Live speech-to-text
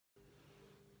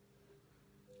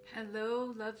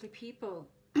Hello, lovely people.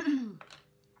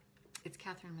 It's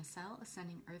Catherine Massell,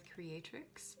 Ascending Earth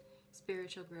Creatrix,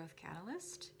 Spiritual Growth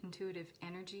Catalyst, Intuitive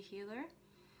Energy Healer.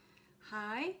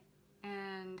 Hi,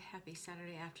 and happy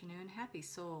Saturday afternoon. Happy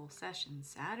Soul Session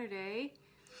Saturday.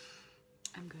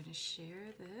 I'm going to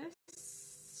share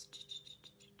this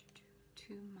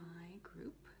to my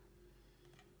group.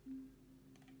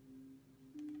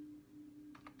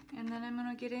 And then I'm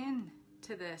going to get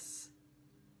into this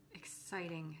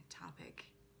exciting topic.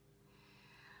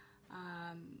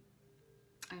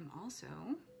 I'm also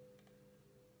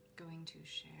going to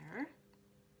share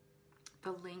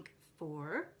the link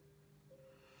for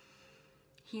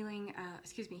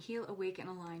Heal, Awaken,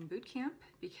 Align Bootcamp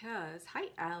because, hi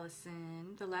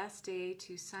Allison, the last day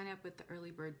to sign up with the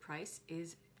early bird price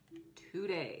is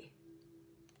today.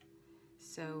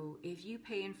 So if you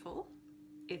pay in full,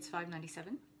 it's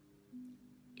 $5.97.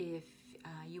 If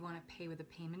you want to pay with a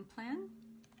payment plan,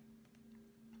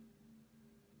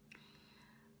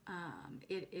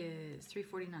 it is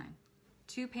 $3.49.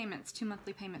 Two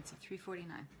monthly payments of $3.49.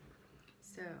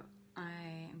 So I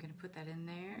am going to put that in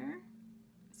there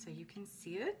so you can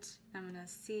see it. I'm going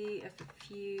to see if a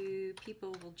few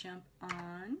people will jump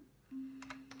on.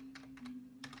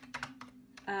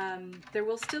 There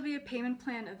will still be a payment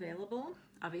plan available.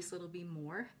 Obviously, it'll be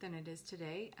more than it is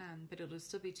today, but it'll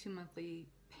still be 2 monthly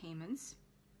payments.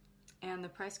 And the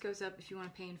price goes up if you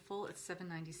want to pay in full. It's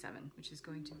 $7.97, which is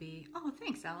going to be, oh,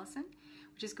 thanks, Allison,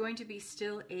 which is going to be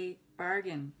still a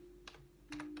bargain.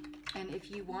 And if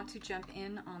you want to jump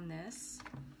in on this,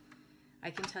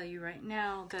 I can tell you right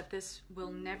now that this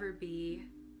will never be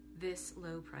this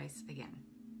low price again.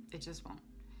 It just won't.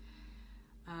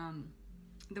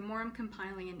 The more I'm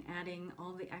compiling and adding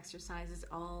all the exercises,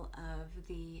 all of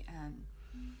the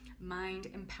mind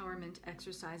empowerment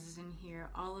exercises in here,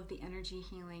 all of the energy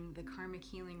healing, the karmic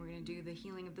healing, we're going to do the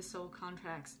healing of the soul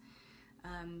contracts,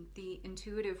 the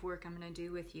intuitive work I'm going to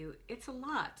do with you. It's a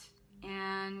lot,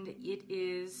 and it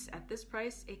is, at this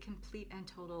price, a complete and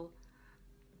total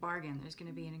bargain. There's going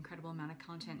to be an incredible amount of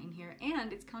content in here,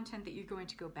 and it's content that you're going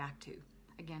to go back to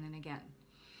again and again,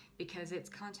 because it's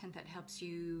content that helps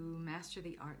you master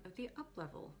the art of the up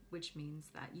level, which means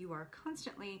that you are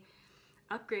constantly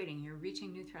upgrading. You're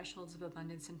reaching new thresholds of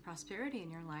abundance and prosperity in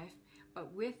your life.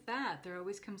 But with that, there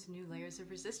always comes new layers of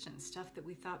resistance, stuff that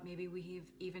we thought maybe we've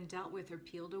even dealt with or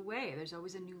peeled away. There's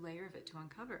always a new layer of it to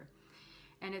uncover.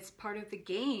 And it's part of the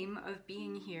game of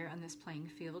being here on this playing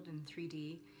field in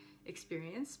 3D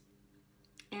experience.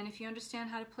 And if you understand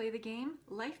how to play the game,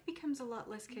 life becomes a lot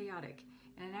less chaotic.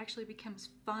 And it actually becomes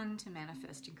fun to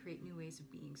manifest and create new ways of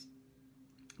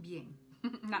being.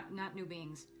 not new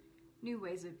beings, new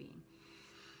ways of being.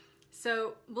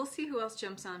 So we'll see who else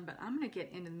jumps on, but I'm going to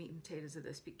get into the meat and potatoes of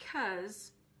this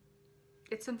because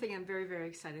it's something I'm very, very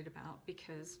excited about,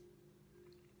 because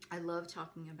I love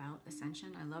talking about ascension.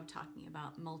 I love talking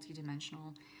about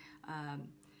multidimensional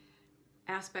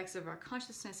aspects of our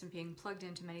consciousness and being plugged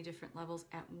into many different levels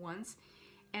at once.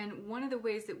 And one of the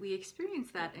ways that we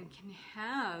experience that and can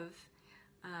have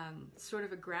sort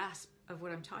of a grasp of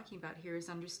what I'm talking about here is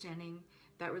understanding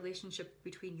that relationship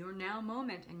between your now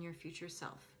moment and your future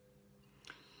self.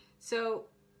 So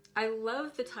I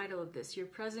love the title of this. Your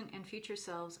present and future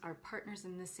selves are partners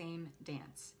in the same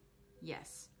dance.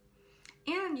 Yes.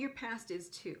 And your past is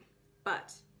too.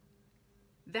 But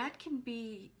that can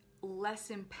be less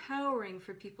empowering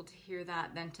for people to hear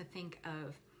that than to think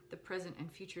of the present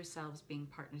and future selves being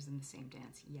partners in the same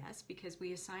dance. Yes, because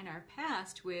we assign our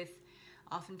past with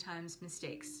oftentimes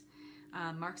mistakes,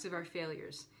 marks of our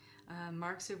failures,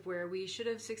 marks of where we should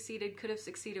have succeeded, could have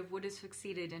succeeded, would have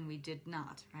succeeded, and we did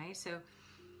not, right? So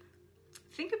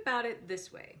think about it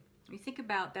this way. When you think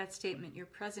about that statement, your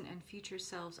present and future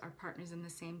selves are partners in the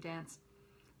same dance,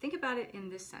 think about it in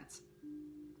this sense.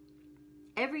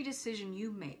 Every decision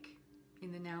you make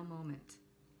in the now moment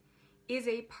is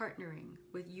a partnering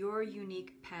with your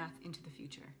unique path into the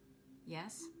future.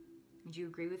 Yes? Would you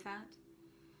agree with that?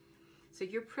 So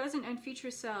your present and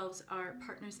future selves are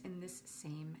partners in this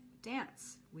same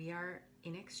dance. We are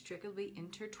inextricably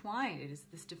intertwined. It is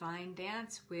this divine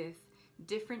dance with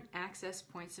different access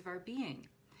points of our being.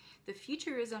 The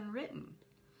future is unwritten,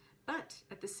 but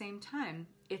at the same time,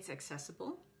 it's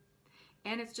accessible,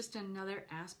 and it's just another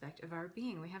aspect of our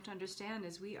being. We have to understand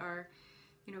as we are,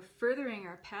 furthering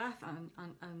our path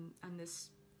on this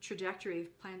trajectory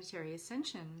of planetary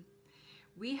ascension,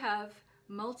 we have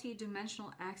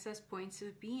multi-dimensional access points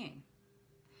of being.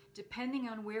 Depending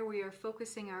on where we are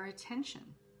focusing our attention,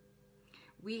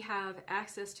 we have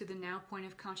access to the now point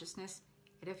of consciousness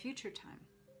at a future time.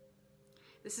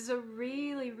 This is a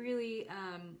really, really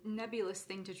nebulous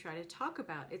thing to try to talk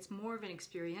about. It's more of an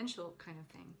experiential kind of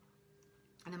thing.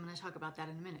 And I'm going to talk about that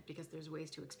in a minute because there's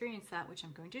ways to experience that, which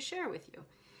I'm going to share with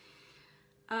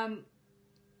you.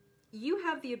 You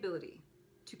have the ability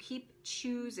to keep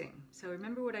choosing. So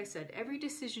remember what I said. Every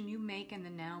decision you make in the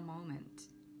now moment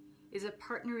is a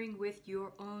partnering with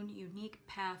your own unique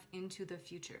path into the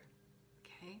future.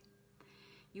 Okay?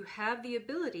 You have the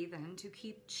ability then to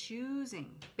keep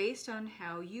choosing based on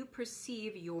how you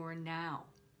perceive your now.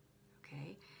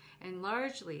 Okay? And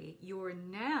largely, your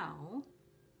now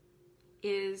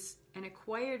is an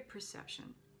acquired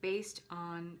perception based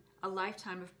on a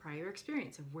lifetime of prior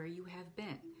experience of where you have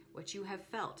been, what you have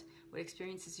felt, what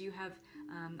experiences you have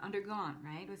undergone,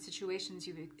 right? What situations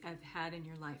you have had in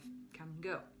your life come and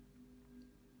go.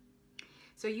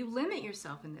 So you limit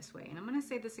yourself in this way. And I'm going to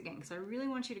say this again because I really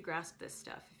want you to grasp this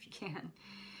stuff if you can.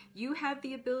 You have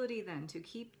the ability then to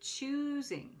keep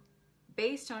choosing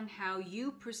based on how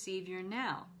you perceive your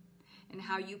now. And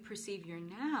how you perceive your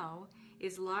now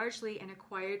is largely an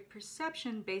acquired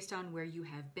perception based on where you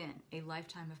have been, a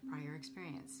lifetime of prior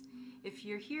experience. If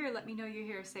you're here, let me know you're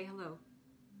here. Say hello.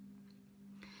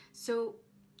 So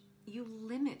you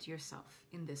limit yourself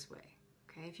in this way.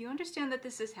 Okay, if you understand that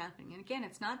this is happening, and again,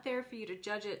 it's not there for you to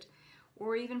judge it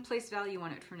or even place value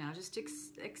on it for now. Just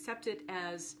accept it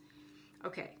as,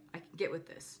 okay, I can get with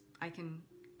this. I can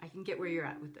get where you're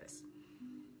at with this.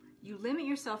 You limit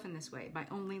yourself in this way by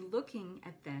only looking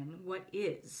at then what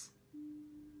is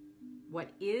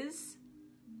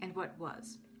and what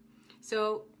was.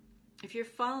 So if you're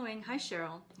following, hi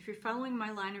Cheryl, if you're following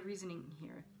my line of reasoning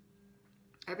here,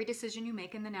 every decision you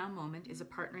make in the now moment is a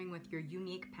partnering with your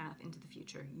unique path into the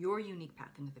future, your unique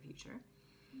path into the future.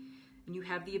 And you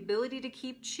have the ability to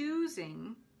keep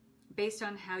choosing based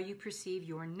on how you perceive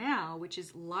your now, which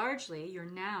is largely, your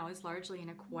now is largely an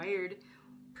acquired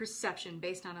perception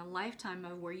based on a lifetime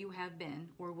of where you have been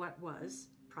or what was,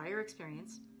 prior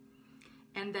experience,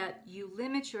 and that you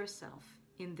limit yourself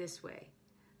in this way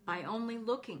by only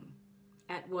looking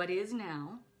at what is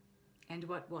now and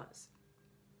what was.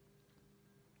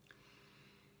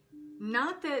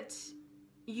 Not that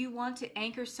you want to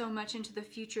anchor so much into the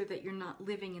future that you're not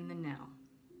living in the now,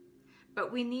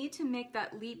 but we need to make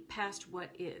that leap past what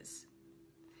is.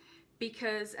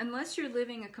 Because unless you're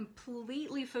living a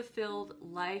completely fulfilled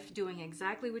life, doing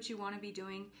exactly what you want to be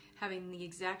doing, having the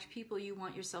exact people you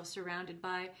want yourself surrounded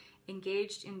by,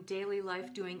 engaged in daily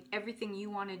life, doing everything you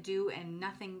want to do and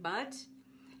nothing but,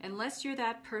 unless you're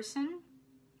that person,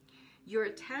 your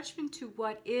attachment to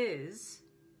what is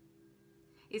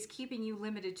keeping you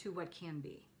limited to what can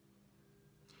be.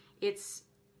 It's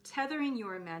tethering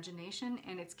your imagination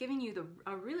and it's giving you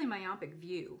a really myopic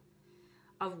view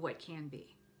of what can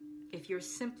be, if you're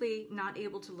simply not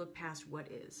able to look past what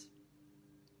is.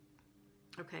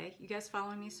 Okay, you guys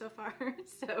following me so far?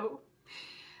 So,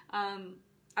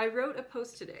 I wrote a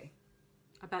post today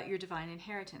about your divine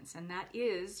inheritance, and that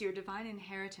is your divine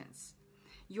inheritance.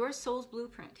 Your soul's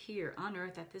blueprint here on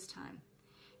earth at this time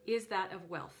is that of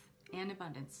wealth and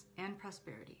abundance and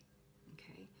prosperity.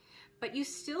 Okay, but you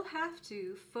still have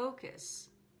to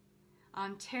focus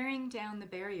on tearing down the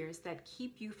barriers that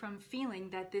keep you from feeling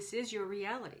that this is your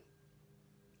reality.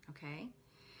 Okay?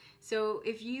 So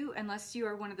if you, unless you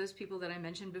are one of those people that I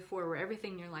mentioned before where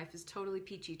everything in your life is totally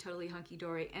peachy, totally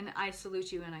hunky-dory, and I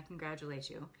salute you and I congratulate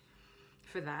you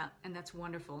for that, and that's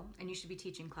wonderful, and you should be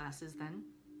teaching classes then.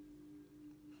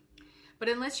 But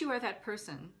unless you are that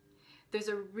person, there's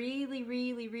a really,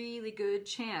 really, really good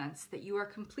chance that you are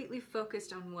completely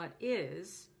focused on what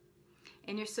is,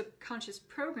 and your subconscious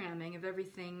programming of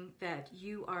everything that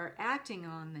you are acting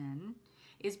on then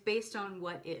is based on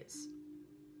what is,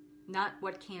 not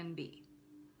what can be.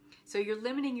 So you're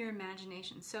limiting your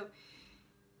imagination. So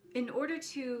in order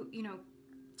to,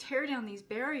 tear down these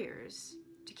barriers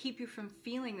to keep you from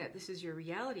feeling that this is your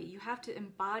reality, you have to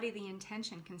embody the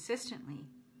intention consistently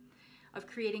of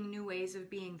creating new ways of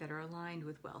being that are aligned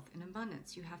with wealth and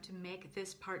abundance. You have to make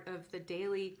this part of the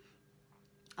daily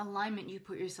alignment you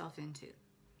put yourself into.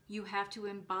 You have to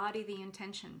embody the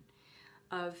intention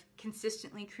of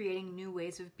consistently creating new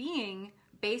ways of being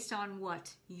based on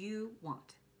what you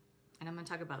want. And I'm going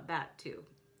to talk about that too.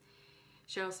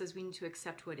 Cheryl says we need to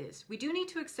accept what is. We do need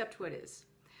to accept what is.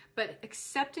 But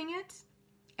accepting it,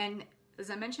 and as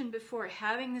I mentioned before,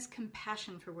 having this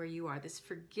compassion for where you are, this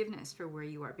forgiveness for where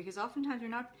you are, because oftentimes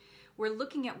we're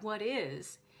looking at what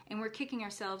is and we're kicking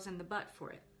ourselves in the butt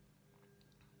for it.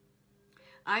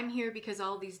 I'm here because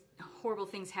all these horrible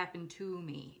things happened to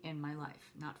me in my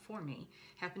life, not for me,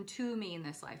 happened to me in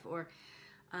this life. Or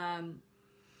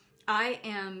I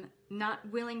am not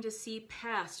willing to see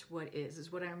past what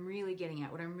is what I'm really getting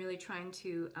at. What I'm really trying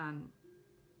to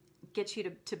get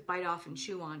you to bite off and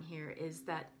chew on here is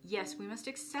that, yes, we must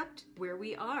accept where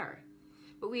we are,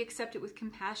 but we accept it with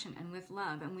compassion and with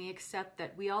love, and we accept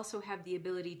that we also have the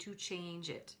ability to change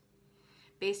it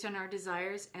based on our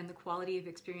desires and the quality of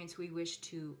experience we wish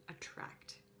to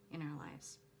attract in our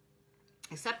lives.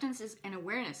 Acceptance is an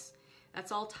awareness.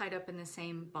 That's all tied up in the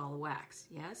same ball of wax,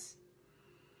 yes?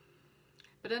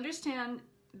 But understand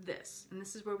this, and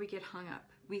this is where we get hung up.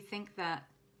 We think that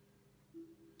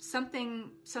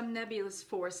some nebulous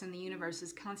force in the universe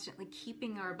is constantly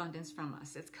keeping our abundance from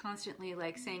us. It's constantly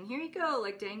like saying, here you go,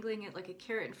 like dangling it like a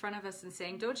carrot in front of us and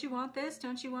saying, don't you want this?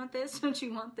 Don't you want this? Don't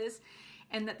you want this?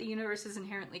 And that the universe is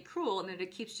inherently cruel and that it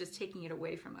keeps just taking it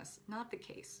away from us. Not the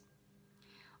case.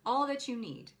 All that you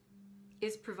need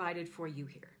is provided for you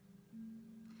here.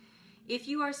 If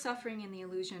you are suffering in the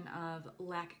illusion of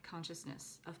lack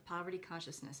consciousness, of poverty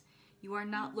consciousness, you are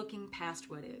not looking past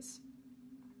what is.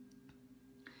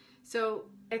 So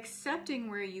accepting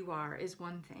where you are is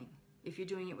one thing, if you're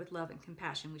doing it with love and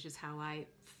compassion, which is how I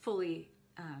fully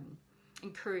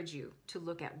encourage you to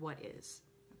look at what is,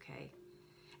 okay?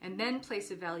 And then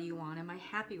place a value on, am I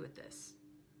happy with this?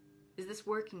 Is this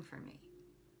working for me?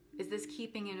 Is this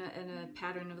keeping in a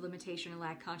pattern of limitation or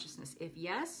lack consciousness? If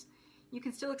yes, you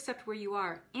can still accept where you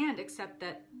are and accept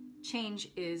that change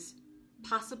is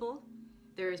possible,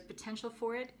 there is potential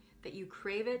for it, that you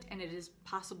crave it, and it is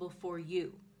possible for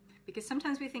you. Because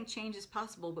sometimes we think change is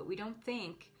possible, but we don't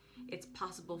think it's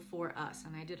possible for us.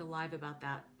 And I did a live about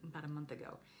that about a month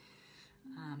ago.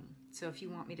 So if you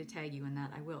want me to tag you in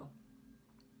that, I will.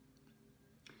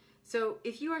 So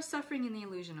if you are suffering in the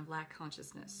illusion of lack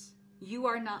consciousness, you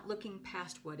are not looking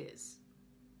past what is.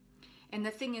 And the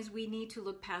thing is, we need to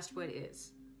look past what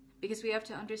is, because we have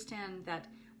to understand that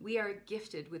we are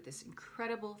gifted with this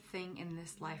incredible thing in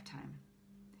this lifetime,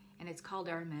 and it's called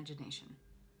our imagination.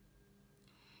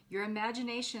 Your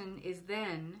imagination is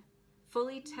then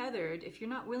fully tethered. If you're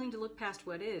not willing to look past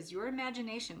what is, your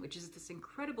imagination, which is this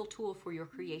incredible tool for your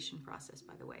creation process,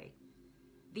 by the way,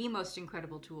 the most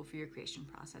incredible tool for your creation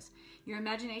process, your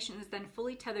imagination is then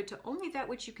fully tethered to only that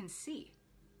which you can see.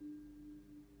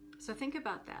 So think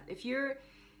about that. If you're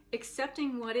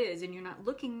accepting what is and you're not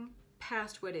looking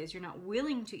past what is, you're not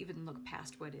willing to even look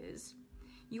past what is,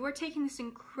 you are taking this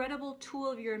incredible tool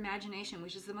of your imagination,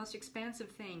 which is the most expansive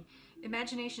thing.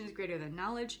 Imagination is greater than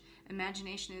knowledge.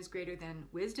 Imagination is greater than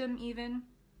wisdom even.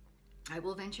 I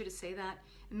will venture to say that.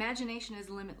 Imagination is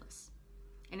limitless.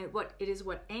 And it is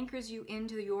what anchors you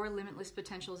into your limitless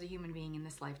potential as a human being in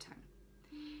this lifetime.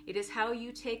 It is how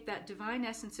you take that divine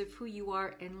essence of who you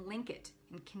are and link it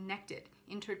and connect it,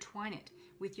 intertwine it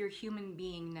with your human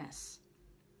beingness.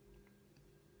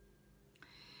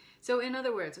 So in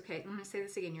other words, okay, I'm going to say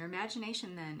this again. Your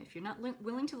imagination then, if you're not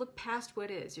willing to look past what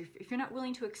is, if you're not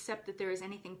willing to accept that there is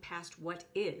anything past what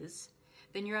is,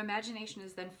 then your imagination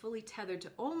is then fully tethered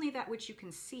to only that which you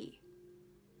can see,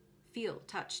 feel,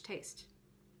 touch, taste.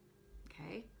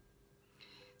 Okay?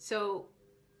 So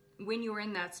when you are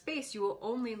in that space, you will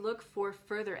only look for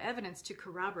further evidence to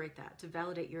corroborate that, to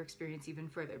validate your experience even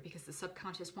further, because the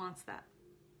subconscious wants that.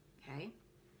 Okay?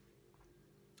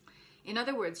 In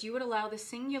other words, you would allow the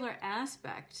singular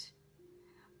aspect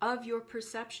of your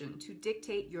perception to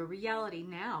dictate your reality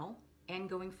now and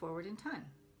going forward in time.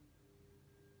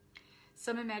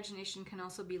 Some imagination can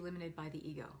also be limited by the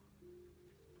ego.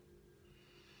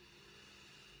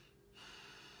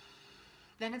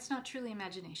 Then it's not truly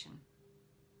imagination.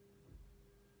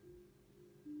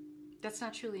 That's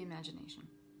not truly imagination.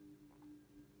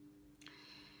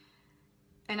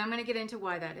 And I'm going to get into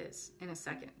why that is in a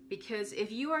second. Because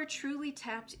if you are truly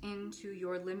tapped into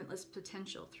your limitless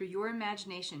potential through your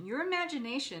imagination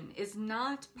is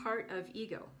not part of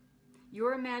ego.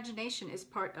 Your imagination is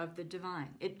part of the divine.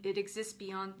 It exists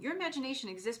beyond, your imagination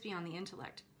exists beyond the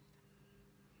intellect.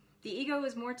 The ego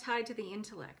is more tied to the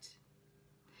intellect.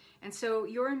 And so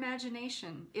your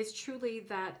imagination is truly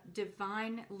that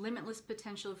divine, limitless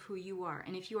potential of who you are.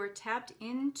 And if you are tapped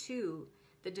into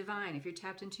the divine, if you're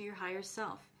tapped into your higher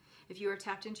self, if you are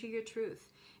tapped into your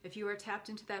truth, if you are tapped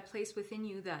into that place within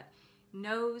you that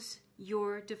knows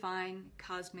your divine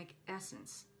cosmic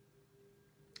essence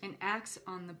and acts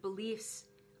on the beliefs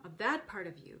of that part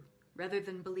of you rather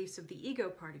than beliefs of the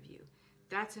ego part of you,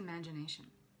 that's imagination.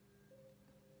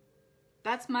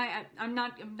 That's I'm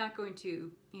not going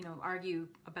to, argue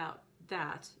about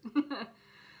that.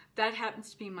 That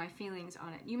happens to be my feelings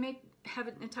on it. You may have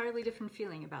an entirely different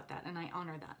feeling about that, and I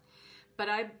honor that. But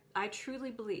I truly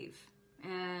believe,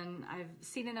 and I've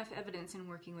seen enough evidence in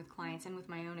working with clients and with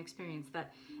my own experience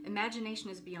that imagination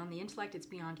is beyond the intellect, it's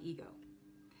beyond ego.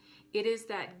 It is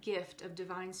that gift of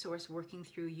divine source working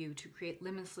through you to create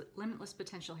limitless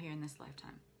potential here in this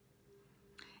lifetime.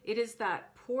 It is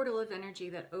that portal of energy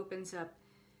that opens up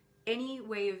any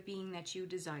way of being that you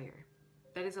desire,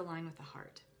 that is aligned with the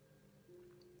heart.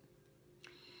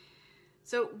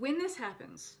 So when this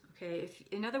happens, okay,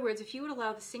 in other words, if you would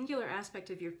allow the singular aspect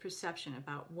of your perception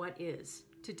about what is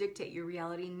to dictate your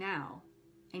reality now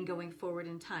and going forward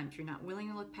in time, if you're not willing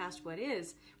to look past what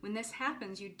is, when this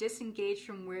happens, you disengage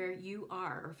from where you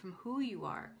are or from who you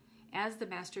are as the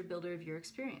master builder of your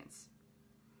experience.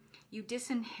 You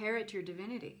disinherit your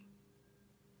divinity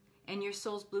and your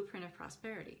soul's blueprint of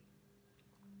prosperity.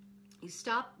 You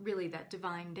stop really that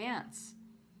divine dance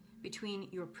between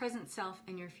your present self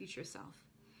and your future self,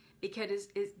 because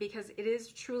it is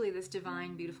truly this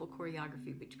divine, beautiful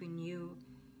choreography between you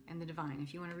and the divine.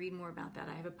 If you want to read more about that,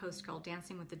 I have a post called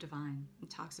Dancing with the Divine.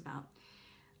 It talks about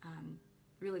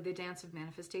really the dance of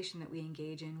manifestation that we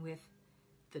engage in with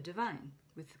the divine,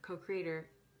 with the co-creator,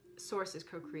 source as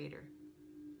co-creator.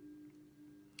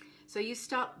 So you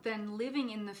stop then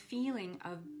living in the feeling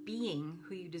of being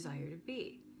who you desire to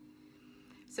be.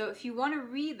 So if you want to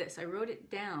read this, I wrote it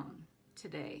down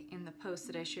today in the post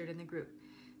that I shared in the group.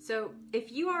 So if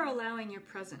you are allowing your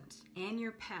present and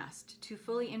your past to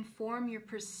fully inform your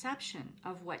perception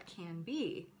of what can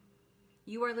be,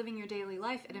 you are living your daily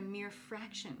life at a mere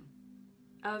fraction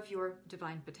of your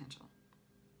divine potential.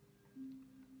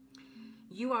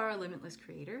 You are a limitless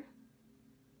creator.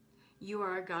 You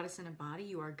are a goddess in a body.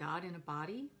 You are God in a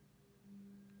body.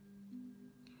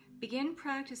 Begin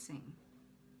practicing.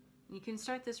 You can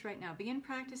start this right now. Begin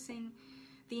practicing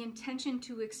the intention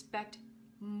to expect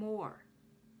more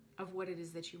of what it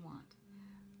is that you want.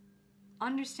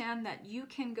 Understand that you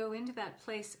can go into that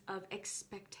place of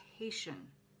expectation.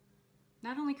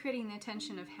 Not only creating the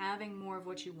intention of having more of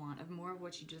what you want, of more of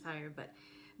what you desire, but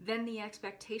then the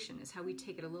expectation is how we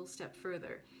take it a little step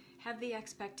further. Have the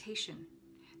expectation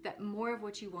that more of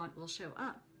what you want will show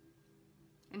up.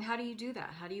 And how do you do that?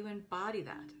 How do you embody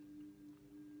that?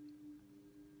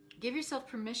 Give yourself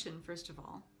permission, first of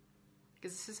all,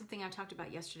 because this is something I talked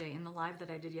about yesterday in the live that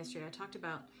I did yesterday. I talked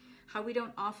about how we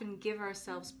don't often give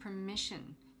ourselves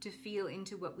permission to feel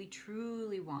into what we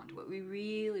truly want, what we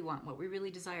really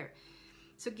desire.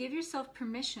 So give yourself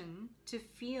permission to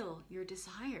feel your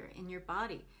desire in your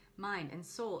body, mind, and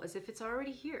soul as if it's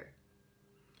already here,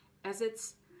 as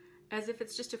if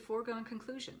it's just a foregone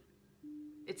conclusion.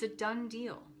 It's a done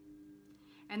deal.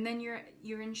 And then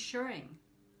you're ensuring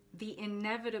the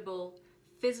inevitable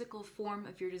physical form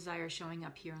of your desire showing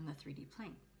up here on the 3D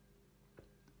plane.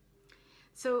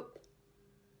 So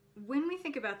when we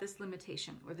think about this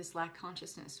limitation or this lack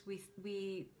consciousness,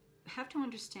 we have to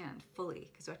understand fully,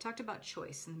 because I talked about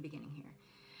choice in the beginning here,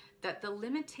 that the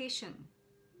limitation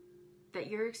that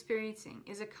you're experiencing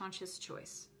is a conscious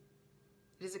choice.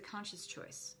 It is a conscious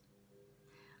choice.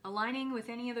 Aligning with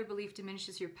any other belief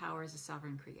diminishes your power as a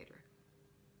sovereign creator.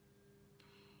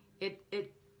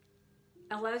 It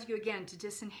allows you, again, to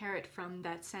disinherit from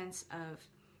that sense of,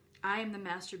 I am the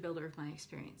master builder of my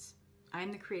experience. I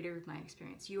am the creator of my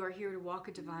experience. You are here to walk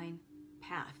a divine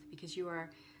path because you are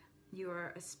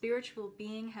a spiritual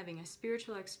being having a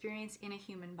spiritual experience in a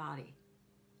human body.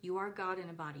 You are God in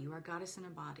a body. You are goddess in a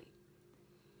body.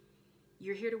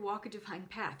 You're here to walk a divine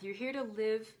path. You're here to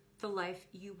live the life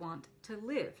you want to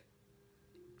live.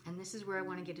 And this is where I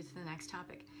want to get into the next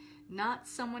topic. Not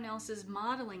someone else's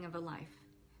modeling of a life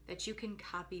that you can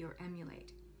copy or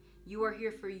emulate. You are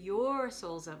here for your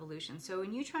soul's evolution. So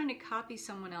when you're trying to copy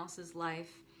someone else's life,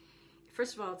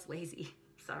 first of all, it's lazy.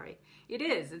 Sorry. It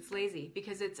is. It's lazy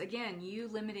because it's, again, you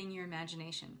limiting your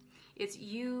imagination. It's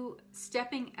you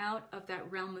stepping out of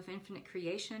that realm of infinite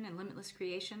creation and limitless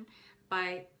creation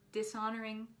by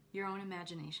dishonoring your own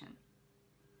imagination.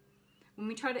 When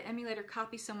we try to emulate or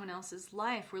copy someone else's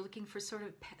life, we're looking for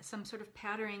some sort of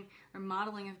patterning or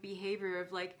modeling of behavior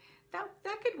of like,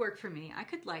 that could work for me. I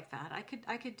could like that.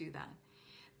 I could do that.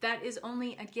 That is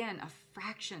only, again, a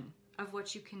fraction of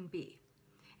what you can be.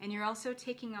 And you're also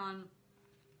taking on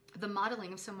the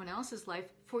modeling of someone else's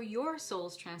life for your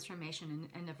soul's transformation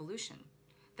and evolution.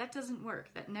 That doesn't work.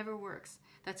 That never works.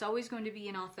 That's always going to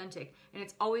be inauthentic, and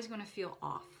it's always going to feel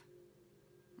off.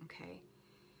 Okay?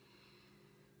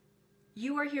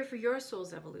 You are here for your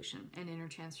soul's evolution and inner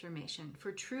transformation,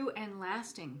 for true and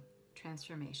lasting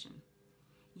transformation.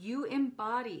 You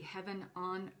embody heaven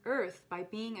on earth by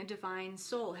being a divine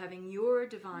soul, having your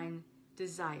divine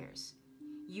desires.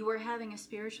 You are having a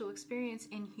spiritual experience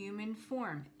in human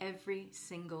form every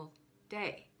single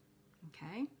day.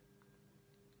 Okay?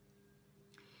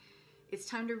 It's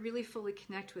time to really fully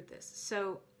connect with this.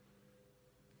 So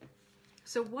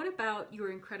what about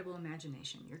your incredible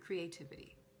imagination, your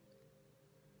creativity,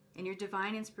 and your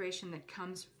divine inspiration that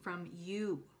comes from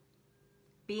you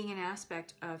being an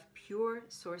aspect of pure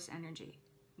source energy?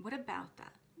 What about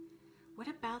that? What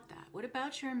about that? What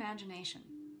about your imagination?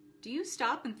 Do you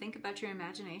stop and think about your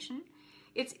imagination?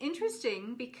 It's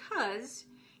interesting because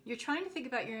you're trying to think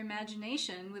about your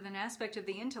imagination with an aspect of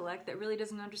the intellect that really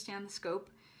doesn't understand the scope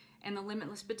and the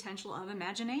limitless potential of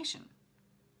imagination.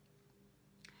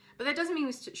 But that doesn't mean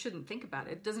we shouldn't think about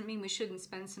it. It doesn't mean we shouldn't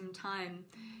spend some time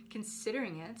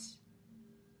considering it,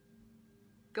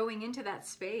 going into that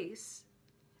space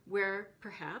where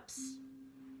perhaps,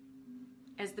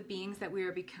 as the beings that we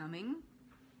are becoming,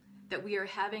 that we are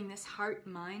having this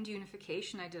heart-mind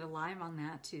unification. I did a live on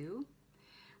that too,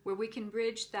 where we can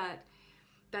bridge that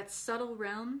subtle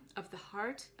realm of the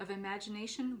heart, of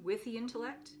imagination, with the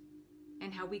intellect,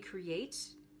 and how we create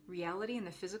reality in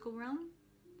the physical realm.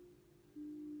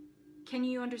 Can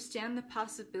you understand the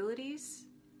possibilities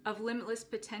of limitless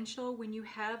potential when you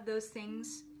have those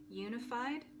things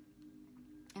unified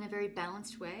in a very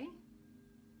balanced way?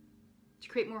 To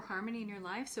create more harmony in your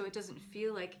life so it doesn't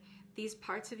feel like these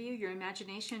parts of you, your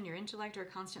imagination, your intellect, are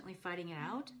constantly fighting it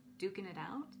out, duking it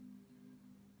out?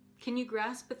 Can you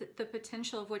grasp the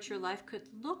potential of what your life could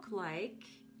look like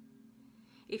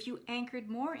if you anchored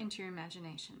more into your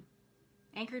imagination,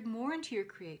 anchored more into your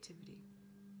creativity,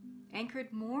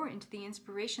 anchored more into the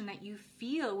inspiration that you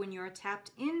feel when you're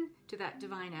tapped into that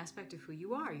divine aspect of who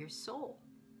you are, your soul?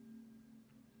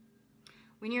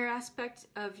 When your aspect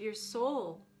of your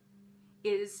soul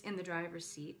is in the driver's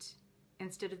seat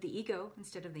instead of the ego,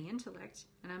 instead of the intellect.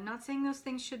 And I'm not saying those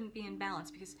things shouldn't be in balance,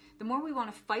 because the more we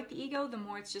want to fight the ego, the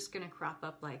more it's just going to crop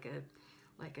up like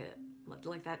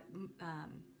that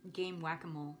game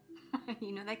Whack-A-Mole.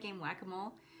 You know that game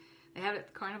Whack-A-Mole? They have it at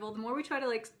the carnival. The more we try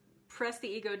to press the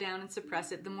ego down and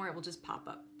suppress it, the more it will just pop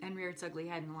up and rear its ugly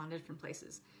head in a lot of different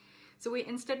places. So we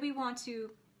want to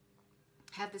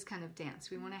have this kind of dance.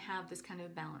 We want to have this kind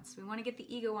of balance. We want to get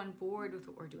the ego on board with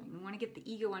what we're doing. We want to get the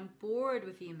ego on board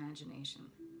with the imagination.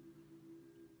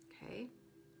 Okay?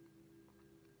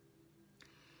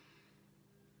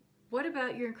 What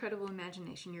about your incredible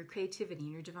imagination, your creativity,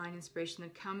 and your divine inspiration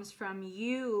that comes from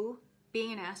you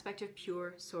being an aspect of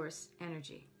pure source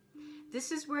energy?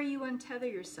 This is where you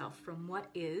untether yourself from what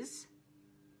is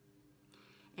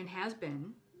and has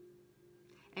been,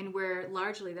 and where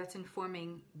largely that's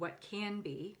informing what can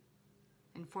be,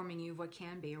 informing you of what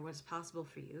can be or what's possible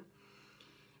for you.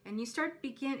 And you start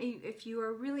if you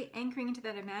are really anchoring into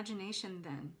that imagination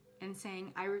then and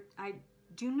saying, I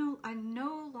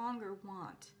no longer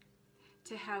want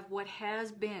to have what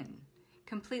has been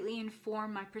completely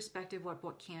inform my perspective of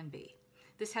what can be.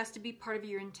 This has to be part of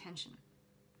your intention.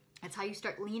 That's how you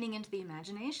start leaning into the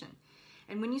imagination.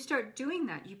 And when you start doing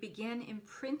that, you begin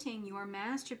imprinting your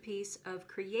masterpiece of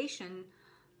creation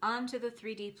onto the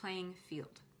 3D playing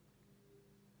field.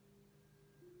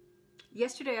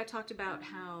 Yesterday I talked about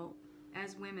how,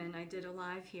 as women, I did a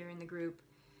live here in the group,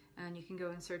 and you can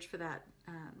go and search for that.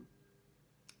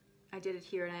 I did it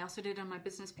here, and I also did it on my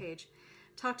business page.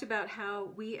 Talked about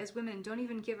how we as women don't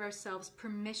even give ourselves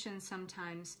permission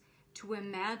sometimes to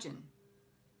imagine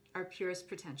our purest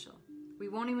potential. We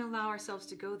won't even allow ourselves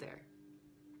to go there.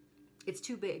 It's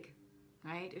too big,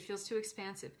 right? It feels too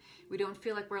expansive. We don't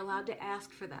feel like we're allowed to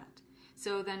ask for that.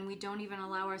 So then we don't even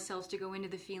allow ourselves to go into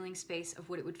the feeling space of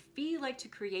what it would feel like to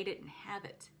create it and have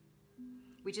it.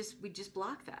 We just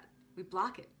block that. We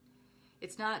block it.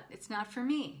 It's not for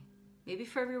me. Maybe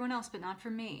for everyone else, but not for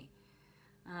me.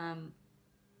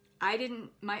 I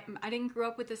didn't grow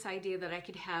up with this idea that I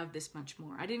could have this much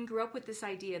more. I didn't grow up with this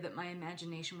idea that my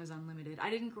imagination was unlimited.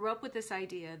 I didn't grow up with this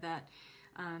idea that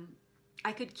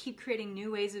I could keep creating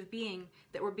new ways of being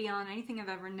that were beyond anything I've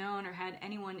ever known or had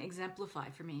anyone exemplify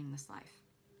for me in this life.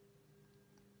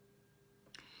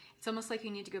 It's almost like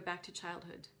you need to go back to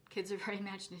childhood. Kids are very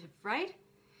imaginative, right?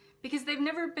 Because they've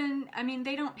never been,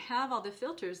 they don't have all the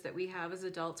filters that we have as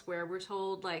adults where we're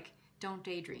told, don't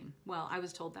daydream. Well, I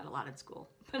was told that a lot at school,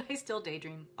 but I still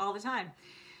daydream all the time.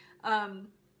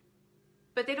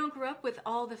 But they don't grow up with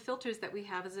all the filters that we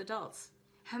have as adults.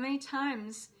 How many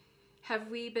times have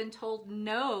we been told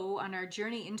no on our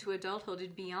journey into adulthood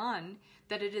and beyond,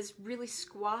 that it has really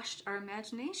squashed our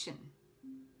imagination?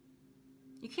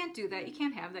 You can't do that. You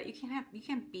can't have that. You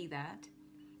can't be that.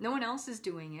 No one else is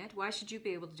doing it. Why should you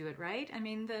be able to do it, right?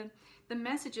 The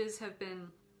messages have been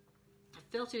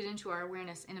filtered into our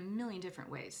awareness in a million different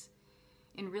ways,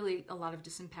 in really a lot of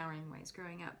disempowering ways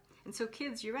growing up. And so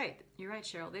kids, you're right,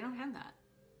 Cheryl, they don't have that.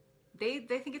 They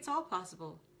think it's all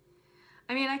possible.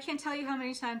 I mean, I can't tell you how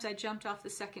many times I jumped off the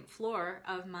second floor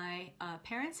of my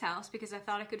parents' house because I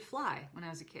thought I could fly when I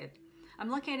was a kid. I'm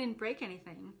lucky I didn't break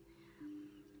anything.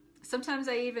 Sometimes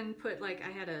I even put, like,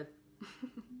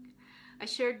 I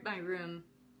shared my room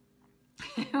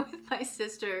with my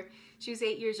sister. She was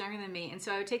 8 years younger than me, and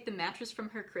so I would take the mattress from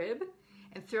her crib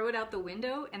and throw it out the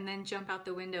window and then jump out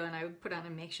the window, and I would put on a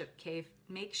makeshift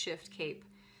cape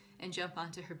and jump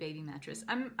onto her baby mattress.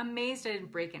 I'm amazed I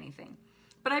didn't break anything.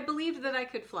 But I believed that I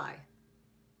could fly.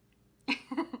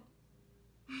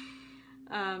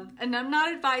 And I'm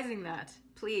not advising that.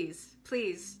 Please,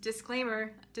 please,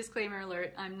 disclaimer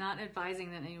alert, I'm not advising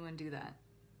that anyone do that.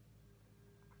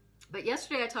 But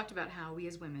yesterday I talked about how we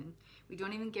as women, we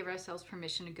don't even give ourselves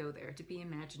permission to go there, to be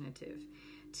imaginative,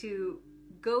 to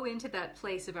go into that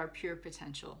place of our pure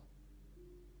potential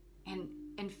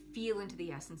and feel into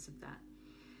the essence of that.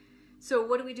 So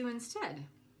what do we do instead?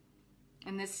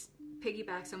 And this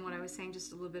piggybacks on what I was saying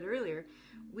just a little bit earlier.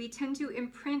 We tend to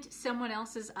imprint someone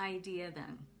else's idea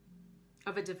then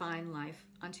of a divine life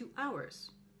onto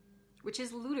ours, which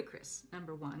is ludicrous,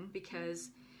 number one, because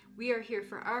we are here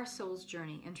for our soul's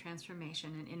journey and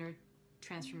transformation and inner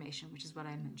transformation, which is what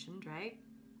I mentioned, right?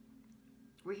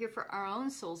 We're here for our own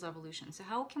soul's evolution. So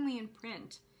how can we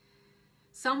imprint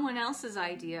someone else's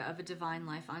idea of a divine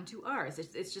life onto ours?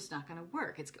 It's just not going to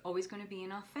work. It's always going to be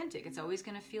inauthentic. It's always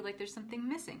going to feel like there's something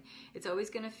missing. It's always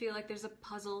going to feel like there's a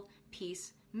puzzle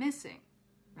piece missing,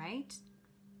 right?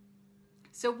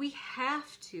 So we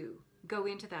have to go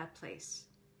into that place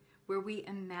where we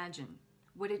imagine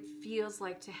what it feels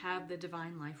like to have the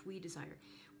divine life we desire.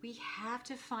 We have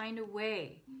to find a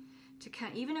way to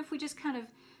even if we just kind of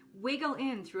wiggle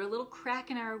in through a little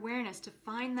crack in our awareness to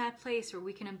find that place where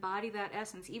we can embody that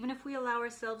essence, even if we allow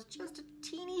ourselves just a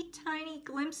teeny tiny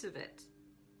glimpse of it,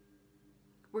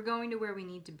 we're going to where we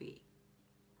need to be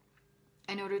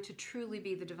in order to truly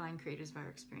be the divine creators of our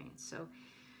experience. So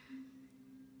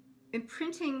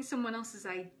imprinting someone else's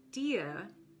idea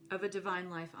of a divine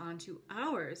life onto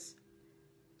ours,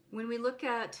 when we look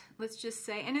at, let's just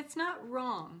say, and it's not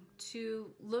wrong to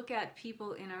look at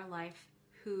people in our life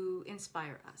who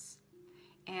inspire us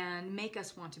and make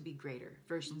us want to be greater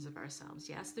versions of ourselves.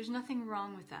 Yes, there's nothing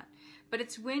wrong with that. But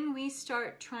it's when we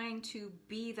start trying to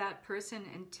be that person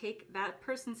and take that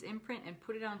person's imprint and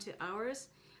put it onto ours,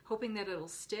 hoping that it'll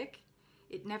stick,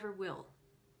 it never will.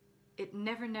 It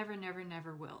never, never, never,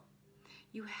 never will.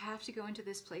 You have to go into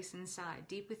this place inside,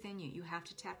 deep within you. You have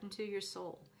to tap into your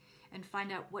soul and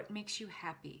find out what makes you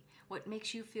happy, what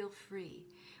makes you feel free,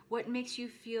 what makes you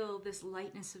feel this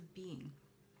lightness of being.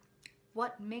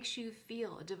 What makes you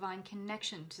feel a divine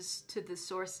connection to the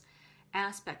source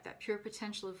aspect, that pure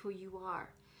potential of who you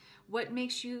are? What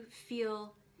makes you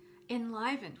feel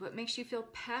enlivened? What makes you feel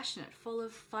passionate, full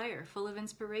of fire, full of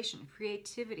inspiration,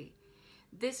 creativity?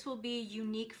 This will be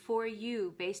unique for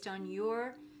you based on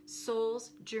your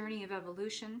soul's journey of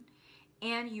evolution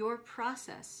and your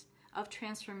process of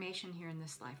transformation here in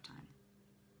this lifetime.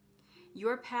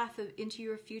 Your path into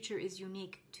your future is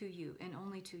unique to you and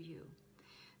only to you.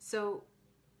 So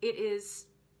it is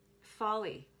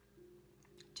folly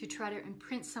to try to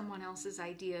imprint someone else's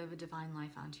idea of a divine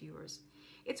life onto yours.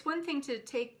 It's one thing to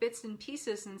take bits and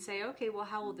pieces and say, okay, well,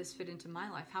 how will this fit into my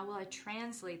life? How will I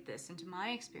translate this into my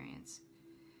experience?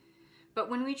 But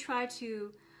when we try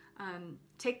to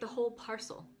take the whole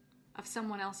parcel of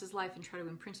someone else's life and try to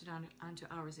imprint it onto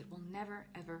ours, it will never,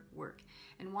 ever work.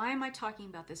 And why am I talking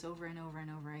about this over and over and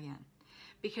over again?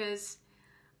 Because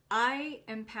I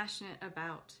am passionate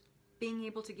about being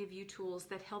able to give you tools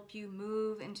that help you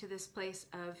move into this place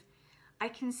of, I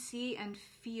can see and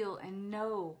feel and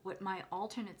know what my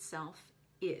alternate self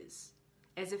is,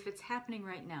 as if it's happening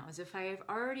right now, as if I have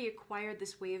already acquired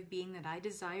this way of being that I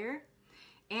desire,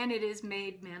 and it is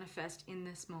made manifest in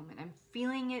this moment. I'm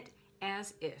feeling it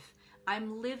as if.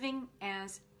 I'm living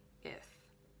as if.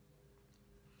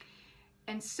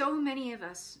 And so many of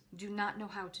us do not know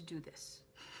how to do this.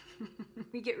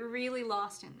 We get really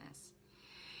lost in this.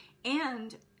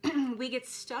 And we get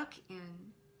stuck in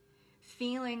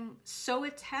feeling so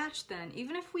attached then,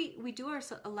 even if we do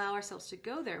allow ourselves to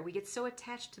go there, we get so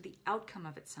attached to the outcome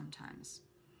of it sometimes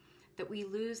that we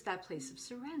lose that place of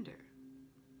surrender.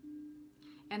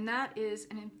 And that is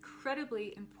an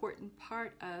incredibly important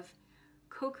part of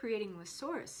co-creating with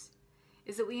Source,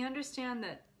 is that we understand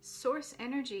that Source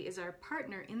energy is our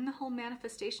partner in the whole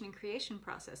manifestation and creation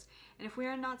process. And if we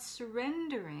are not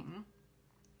surrendering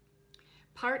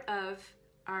part of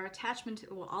our attachment,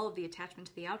 well, all of the attachment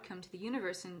to the outcome, to the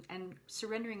universe, and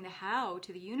surrendering the how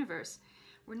to the universe,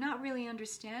 we're not really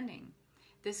understanding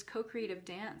this co-creative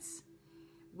dance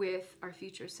with our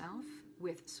future self,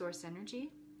 with Source energy,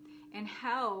 and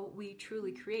how we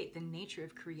truly create, the nature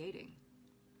of creating.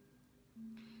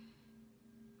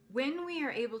 When we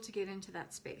are able to get into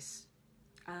that space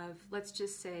of, let's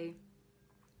just say,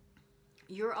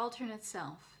 your alternate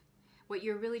self, what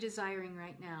you're really desiring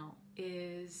right now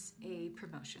is a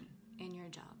promotion in your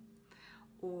job.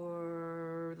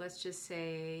 Or let's just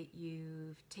say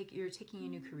you're taking a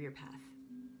new career path.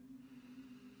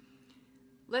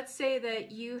 Let's say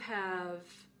that you have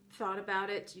thought about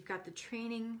it, you've got the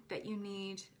training that you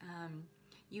need,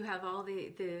 you have all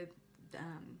the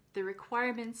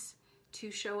requirements to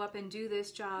show up and do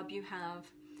this job, you have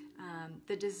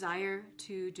the desire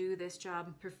to do this job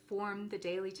and perform the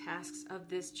daily tasks of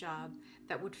this job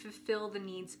that would fulfill the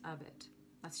needs of it.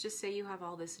 Let's just say you have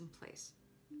all this in place.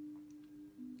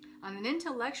 On an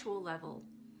intellectual level,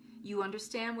 you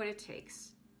understand what it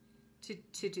takes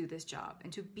to do this job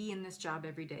and to be in this job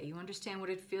every day. You understand what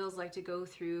it feels like to go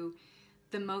through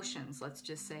the motions, let's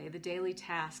just say, the daily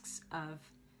tasks of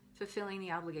fulfilling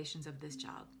the obligations of this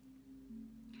job.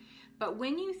 But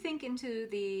when you think into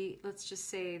the, let's just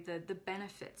say, the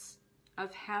benefits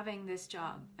of having this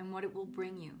job and what it will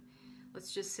bring you,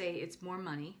 let's just say it's more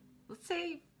money. Let's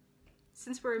say,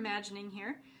 since we're imagining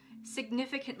here,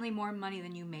 significantly more money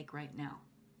than you make right now.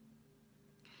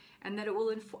 And that it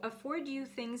will afford you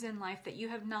things in life that you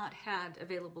have not had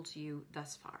available to you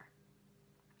thus far.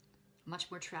 Much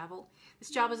more travel.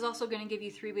 This job is also going to give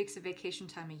you 3 weeks of vacation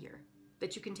time a year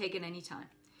that you can take at any time.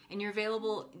 And you're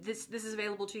available, this is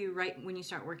available to you right when you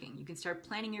start working. You can start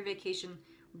planning your vacation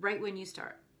right when you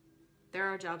start. There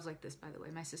are jobs like this, by the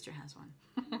way. My sister has one.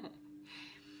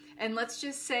 And let's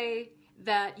just say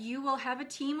that you will have a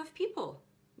team of people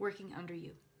working under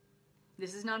you.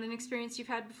 This is not an experience you've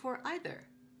had before either.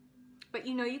 But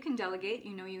you know you can delegate,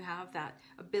 you know you have that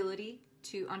ability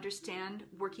to understand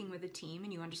working with a team,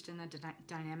 and you understand the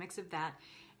dynamics of that,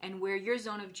 and where your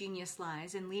zone of genius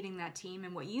lies in leading that team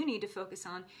and what you need to focus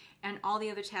on and all the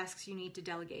other tasks you need to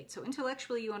delegate. So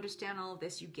intellectually you understand all of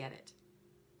this, you get it.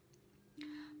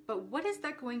 But what is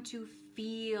that going to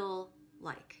feel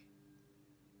like?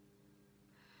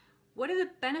 What are the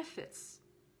benefits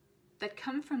that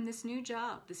come from this new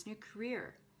job, this new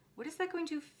career? What is that going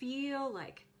to feel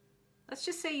like? Let's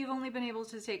just say you've only been able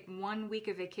to take 1 week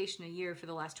of vacation a year for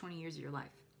the last 20 years of your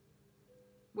life.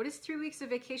 What is 3 weeks of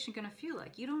vacation going to feel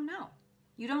like? You don't know.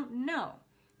 You don't know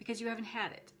because you haven't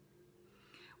had it.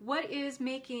 What is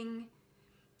making,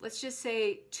 let's just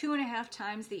say, 2.5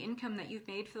 times the income that you've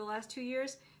made for the last 2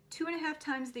 years? 2.5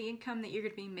 times the income that you're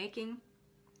going to be making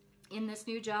in this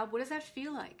new job? What does that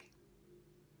feel like?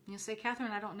 And you'll say,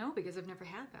 Catherine, I don't know because I've never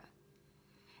had that.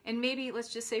 And maybe,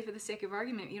 let's just say for the sake of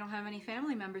argument, you don't have any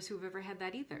family members who've ever had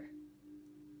that either.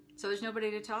 So there's nobody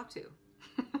to talk to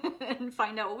and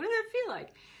find out, well, what does that feel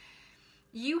like?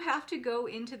 You have to go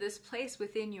into this place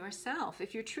within yourself.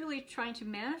 If you're truly trying to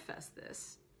manifest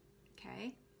this,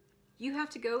 okay, you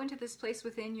have to go into this place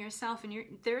within yourself.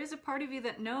 And there is a part of you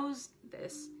that knows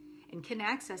this and can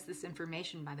access this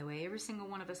information, by the way. Every single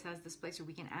one of us has this place where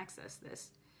we can access this.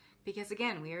 Because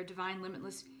again, we are divine,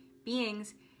 limitless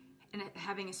beings and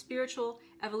having a spiritual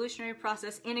evolutionary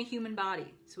process in a human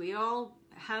body. So we all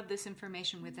have this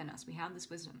information within us. We have this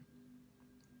wisdom.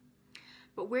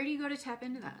 But where do you go to tap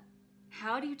into that?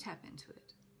 How do you tap into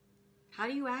it? How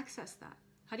do you access that?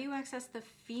 How do you access the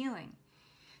feeling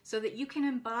so that you can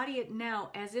embody it now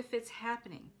as if it's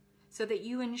happening? So that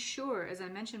you ensure, as I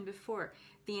mentioned before,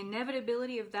 the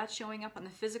inevitability of that showing up on the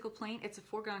physical plane. It's a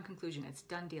foregone conclusion. It's a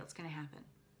done deal. It's going to happen.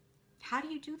 How do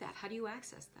you do that? How do you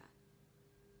access that?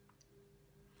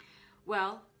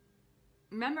 Well,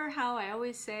 remember how I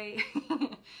always say,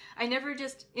 I never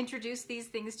just introduce these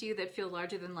things to you that feel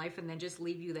larger than life and then just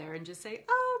leave you there and just say,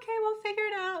 oh, okay, we'll figure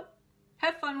it out.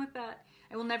 Have fun with that.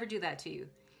 I will never do that to you.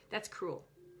 That's cruel.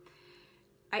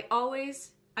 I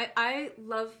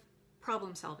love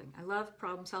problem solving. I love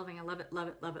problem solving. I love it, love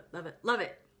it, love it, love it, love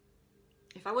it.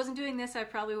 If I wasn't doing this, I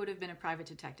probably would have been a private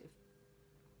detective.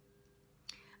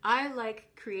 I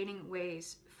like creating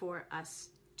ways for us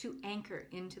to anchor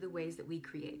into the ways that we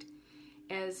create.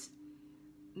 As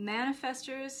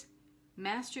manifestors,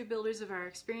 master builders of our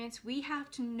experience, we have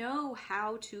to know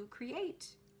how to create.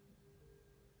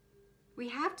 We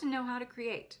have to know how to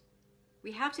create.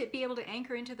 We have to be able to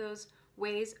anchor into those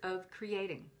ways of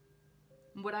creating.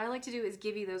 What I like to do is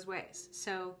give you those ways.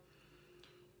 So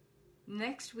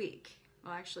next week,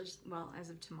 as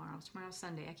of tomorrow's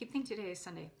Sunday. I keep thinking today is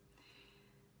Sunday.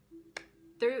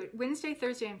 Wednesday,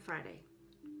 Thursday, and Friday.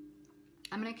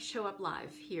 I'm going to show up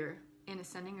live here in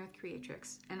Ascending Earth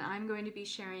Creatrix, and I'm going to be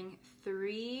sharing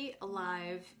 3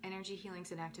 live energy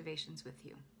healings and activations with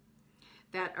you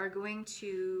that are going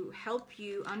to help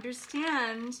you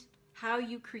understand how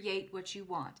you create what you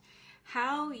want,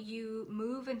 how you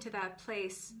move into that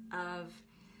place of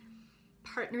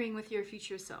partnering with your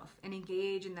future self and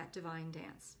engage in that divine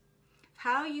dance.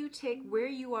 How you take where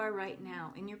you are right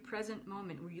now in your present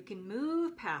moment, where you can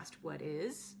move past what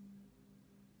is,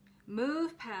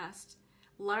 move past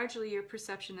largely your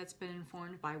perception that's been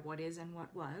informed by what is and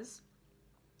what was,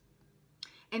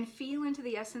 and feel into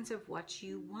the essence of what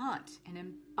you want and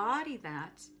embody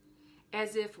that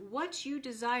as if what you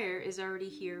desire is already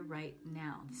here right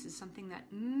now. This is something that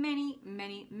many,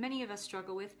 many, many of us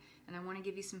struggle with, and I want to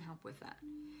give you some help with that.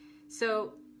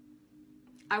 So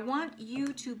I want you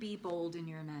to be bold in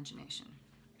your imagination.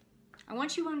 I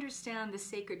want you to understand the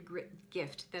sacred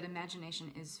gift that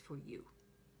imagination is for you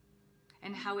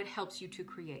and how it helps you to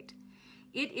create.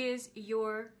 It is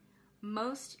your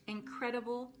most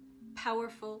incredible,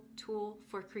 powerful tool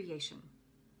for creation.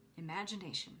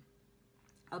 Imagination.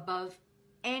 Above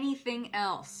anything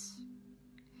else.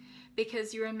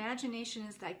 Because your imagination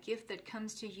is that gift that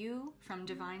comes to you from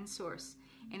divine source.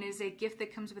 And it is a gift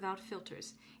that comes without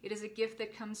filters. It is a gift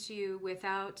that comes to you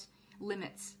without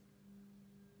limits.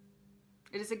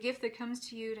 It is a gift that comes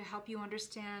to you to help you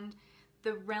understand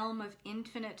the realm of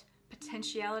infinite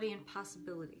potentiality and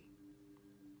possibility.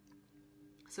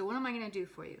 So what am I going to do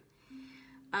for you?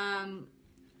 I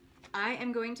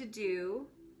am going to do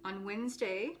on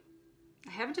Wednesday, I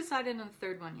haven't decided on the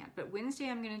third one yet, but Wednesday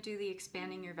I'm going to do the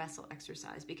expanding your vessel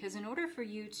exercise, because in order for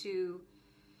you to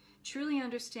truly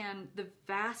understand the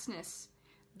vastness,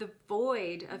 the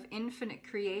void of infinite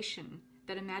creation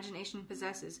that imagination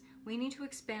possesses, we need to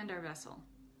expand our vessel.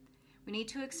 We need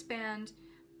to expand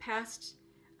past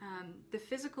the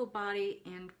physical body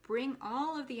and bring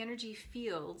all of the energy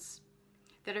fields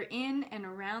that are in and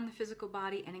around the physical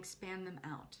body and expand them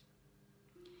out.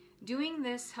 Doing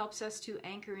this helps us to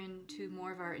anchor into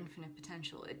more of our infinite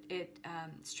potential. It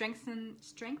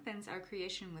strengthens our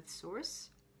creation with Source,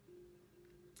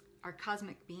 our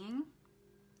cosmic being,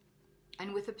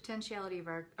 and with the potentiality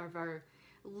of our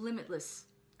limitless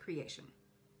creation.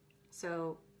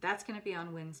 So that's going to be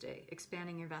on Wednesday,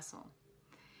 expanding your vessel.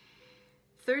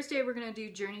 Thursday, we're going to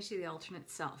do Journey to the Alternate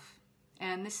Self.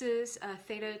 And this is a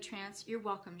Theta Trance. You're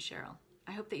welcome, Cheryl.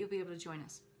 I hope that you'll be able to join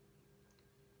us.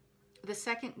 The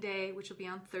second day, which will be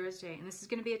on Thursday, and this is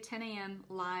going to be at 10 a.m.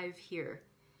 live here.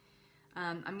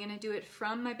 I'm going to do it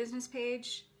from my business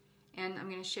page, and I'm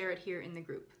going to share it here in the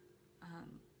group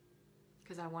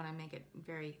because I want to make it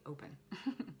very open.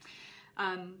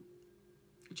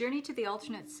 Journey to the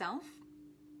Alternate Self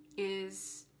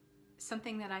is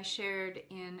something that I shared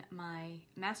in my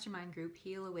mastermind group,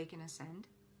 Heal, Awaken, Ascend.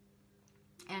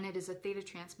 And it is a Theta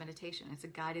Trance meditation. It's a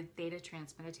guided Theta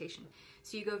Trance meditation.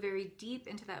 So you go very deep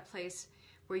into that place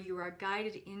where you are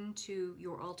guided into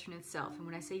your alternate self. And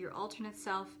when I say your alternate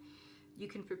self, you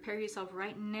can prepare yourself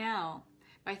right now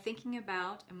by thinking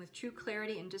about, and with true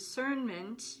clarity and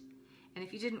discernment. And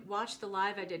if you didn't watch the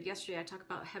live I did yesterday, I talk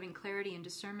about having clarity and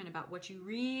discernment about what you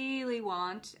really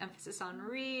want, emphasis on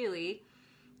really.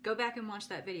 Go back and watch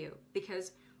that video,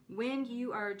 because when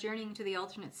you are journeying to the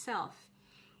alternate self,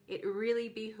 it really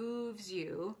behooves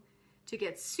you to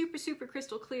get super, super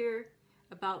crystal clear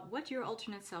about what your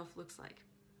alternate self looks like.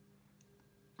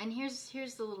 And here's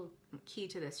the little key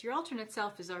to this. Your alternate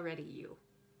self is already you.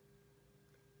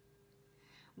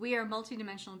 We are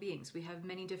multidimensional beings. We have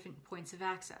many different points of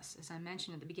access, as I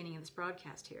mentioned at the beginning of this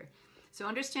broadcast here. So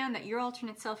understand that your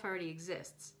alternate self already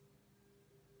exists.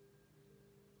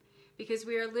 Because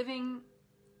we are living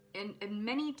in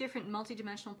many different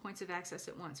multidimensional points of access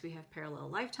at once. We have parallel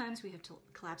lifetimes, we have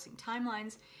collapsing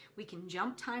timelines, we can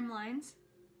jump timelines,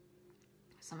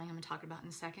 something I'm going to talk about in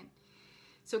a second.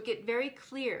 So get very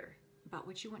clear about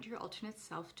what you want your alternate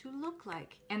self to look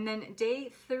like. And then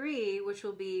day 3, which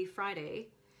will be Friday,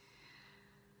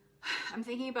 I'm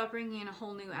thinking about bringing in a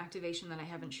whole new activation that I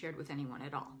haven't shared with anyone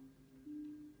at all.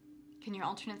 Can your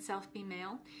alternate self be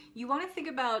male? You want to think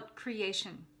about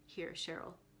creation here,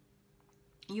 Cheryl.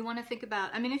 You want to think about,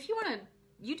 I mean, if you want to,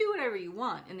 you do whatever you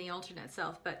want in the alternate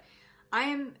self, but I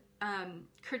am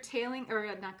curtailing, or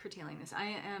not curtailing this,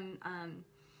 I am,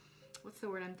 what's the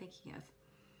word I'm thinking of?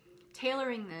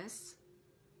 Tailoring this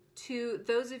to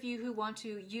those of you who want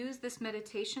to use this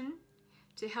meditation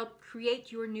to help create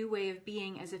your new way of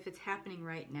being as if it's happening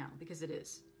right now, because it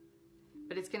is.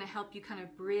 But it's going to help you kind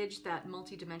of bridge that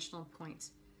multidimensional point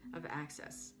of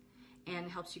access,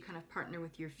 and helps you kind of partner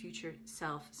with your future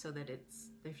self so that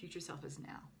their future self is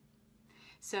now.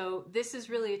 So this is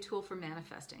really a tool for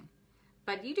manifesting.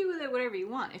 But you do with it whatever you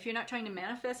want. If you're not trying to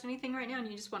manifest anything right now and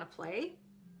you just want to play,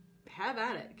 have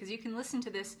at it. Because you can listen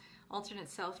to this alternate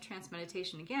self trance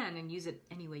meditation again and use it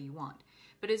any way you want.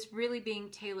 But it's really being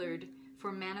tailored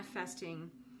for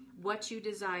manifesting what you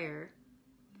desire,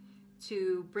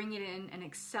 to bring it in and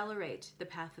accelerate the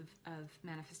path of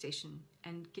manifestation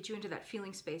and get you into that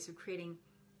feeling space of creating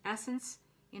essence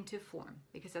into form,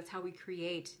 because that's how we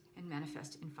create and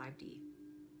manifest in 5D.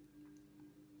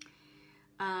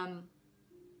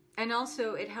 And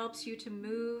also it helps you to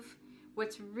move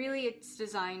what's really it's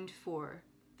designed for.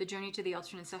 The journey to the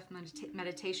alternate self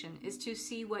meditation is to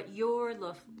see what your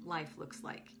life looks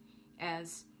like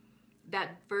as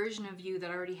that version of you that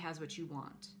already has what you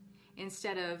want.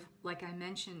 Instead of, like I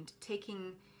mentioned,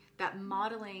 taking that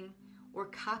modeling or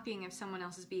copying of someone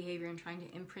else's behavior and trying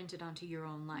to imprint it onto your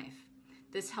own life.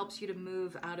 This helps you to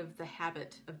move out of the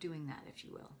habit of doing that, if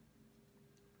you will.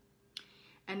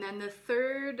 And then the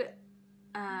third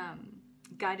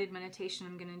guided meditation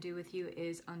I'm going to do with you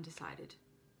is undecided.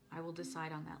 I will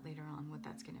decide on that later on, what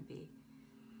that's going to be.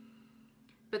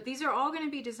 But these are all going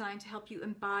to be designed to help you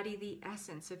embody the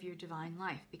essence of your divine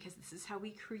life, because this is how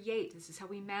we create, this is how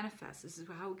we manifest, this is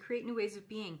how we create new ways of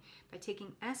being, by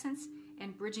taking essence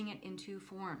and bridging it into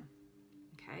form.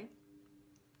 Okay?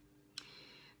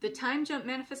 The time jump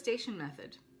manifestation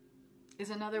method is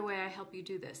another way I help you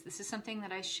do this. This is something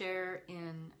that I share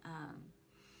in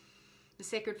the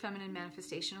Sacred Feminine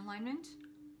Manifestation Alignment.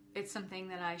 It's something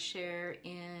that I share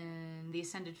in the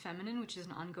Ascended Feminine, which is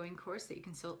an ongoing course that you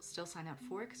can still sign up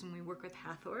for, because when we work with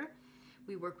Hathor,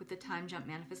 we work with the time jump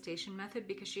manifestation method,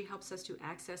 because she helps us to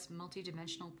access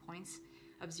multidimensional points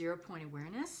of 0 point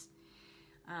awareness,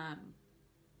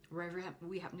 wherever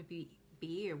we happen to be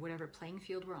or whatever playing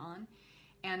field we're on.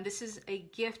 And this is a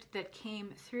gift that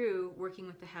came through working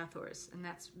with the Hathors, and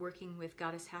that's working with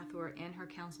Goddess Hathor and her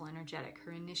Council Energetic,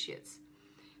 her initiates.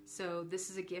 So this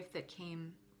is a gift that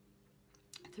came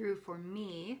through for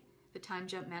me, the time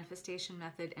jump manifestation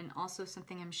method, and also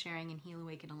something I'm sharing in Heal,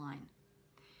 Awaken, Align,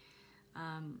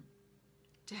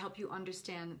 to help you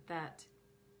understand that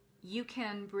you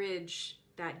can bridge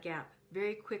that gap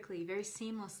very quickly, very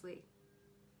seamlessly,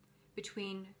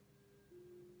 between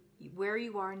where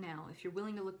you are now, if you're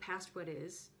willing to look past what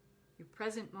is, your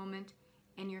present moment,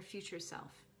 and your future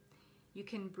self. You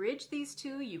can bridge these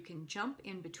two, you can jump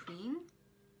in between,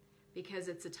 because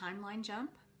it's a timeline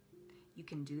jump. You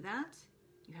can do that.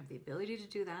 You have the ability to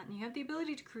do that, and you have the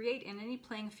ability to create in any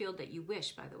playing field that you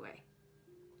wish, by the way.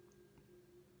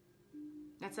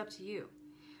 That's up to you.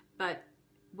 But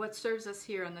what serves us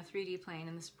here on the 3D plane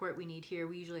and the support we need here,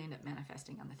 we usually end up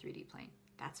manifesting on the 3D plane.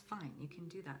 That's fine, you can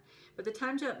do that. But the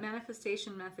time jump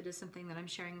manifestation method is something that I'm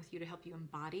sharing with you to help you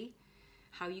embody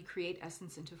how you create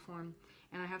essence into form.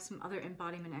 And I have some other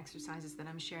embodiment exercises that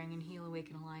I'm sharing in Heal,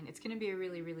 Awaken, Align. It's going to be a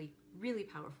really, really, really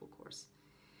powerful course.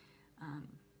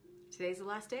 Today's the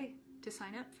last day to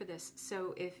sign up for this.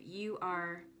 So if you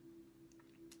have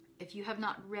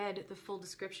not read the full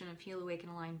description of Heal, Awaken,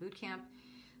 Align Bootcamp,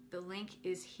 the link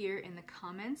is here in the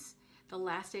comments. The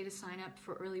last day to sign up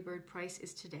for early bird price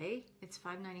is today. It's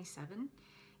 $597.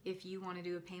 If you want to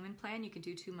do a payment plan, you can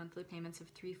do 2 monthly payments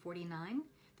of $349.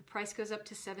 The price goes up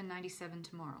to $797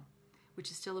 tomorrow,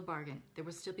 which is still a bargain. There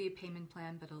will still be a payment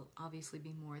plan, but it'll obviously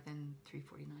be more than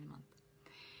 $349 a month.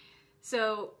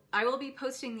 So I will be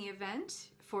posting the event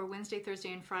for Wednesday,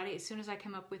 Thursday, and Friday as soon as I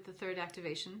come up with the third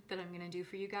activation that I'm going to do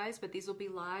for you guys. But these will be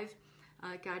live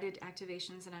guided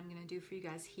activations that I'm going to do for you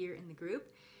guys here in the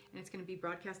group. And it's going to be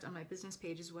broadcast on my business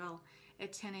page as well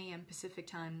at 10 a.m. Pacific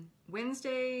time,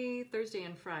 Wednesday, Thursday,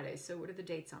 and Friday. So what are the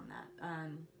dates on that?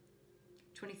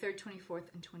 23rd, 24th,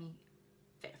 and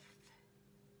 25th.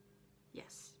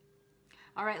 Yes.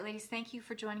 All right, ladies, thank you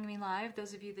for joining me live.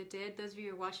 Those of you that did, those of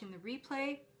you who are watching the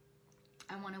replay,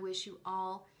 I want to wish you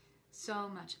all so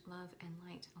much love and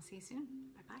light. I'll see you soon.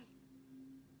 Bye-bye.